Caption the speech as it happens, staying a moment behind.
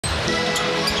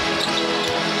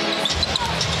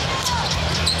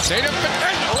Tatum,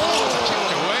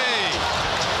 chipped away.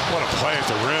 What a play at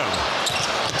the rim.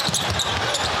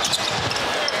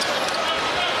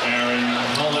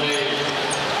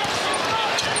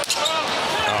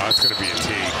 Oh, it's going to be a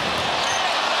tee.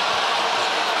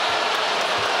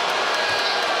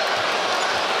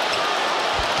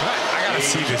 I got to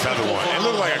see this other one. It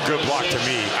looked like a good block to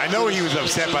me. I know he was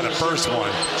upset by the first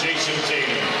one. Jayson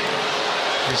Tatum.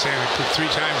 He's saying it 3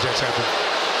 times that's happened.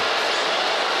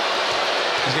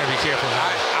 He's got to be careful.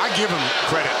 I give him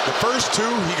credit. The first 2,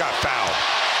 he got fouled.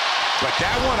 But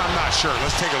that one, I'm not sure.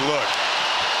 Let's take a look.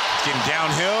 Getting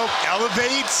downhill,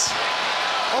 elevates.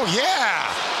 Oh, yeah.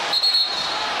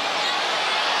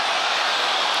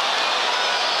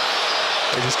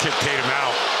 They just kicked Tatum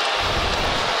out.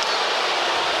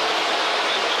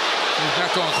 He's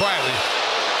not going quietly.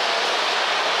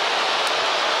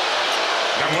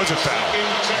 That was a foul.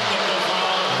 Technical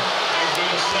foul has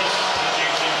been assessed to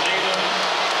Jayson Tatum.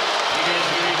 He has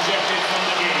been ejected from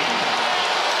the game.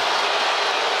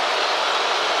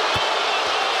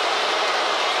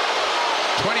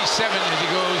 27 as he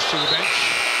goes to the bench.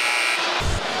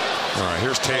 All right,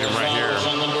 here's Tatum right here.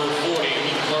 On number 40,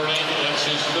 McCartney, that's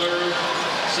his 3rd,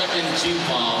 2nd team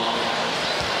foul.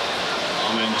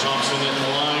 And Thompson at the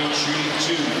line, shooting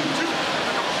 2.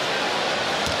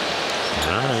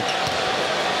 All right.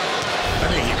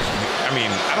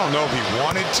 I don't know if he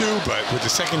wanted to, but with the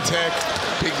second tech,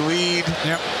 big lead.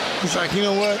 Yep. He's like, you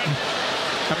know what?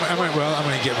 I'm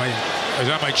going to get my, it's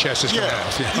on my chest, it's going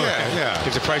off. Yeah.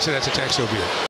 If the price of that's a tech, so be it.